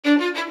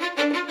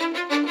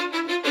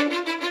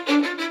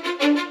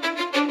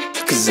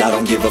cause I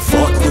don't give a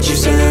fuck what you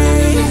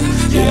say.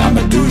 Yeah,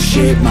 I'ma do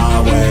shit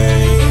my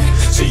way.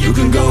 So you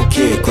can go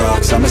kick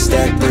rocks, I'ma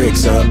stack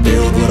bricks up,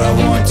 build what I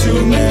want to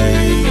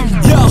make.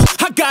 Yo,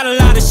 I got a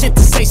lot of shit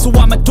to say, so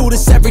I'ma do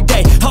this every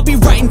day. I'll be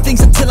writing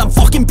things until I'm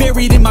fucking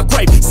buried in my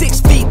grave.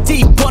 6 feet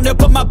deep under,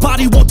 but my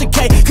body won't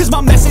decay, cause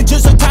my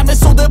messages are timeless,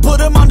 so they'll put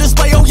them on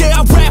display. Oh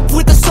yeah, I rap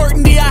with a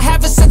certainty, I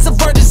have a sense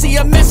of urgency,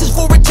 a message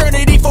for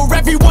eternity, for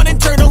everyone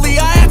internally.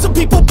 I had some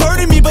people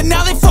burning me, but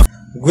now they fuck.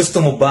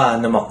 Gusto mo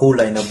ba na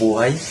makulay na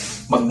buhay?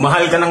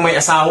 Magmahal ka ng may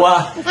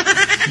asawa.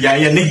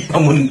 Yayanig pa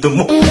mundo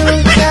mo.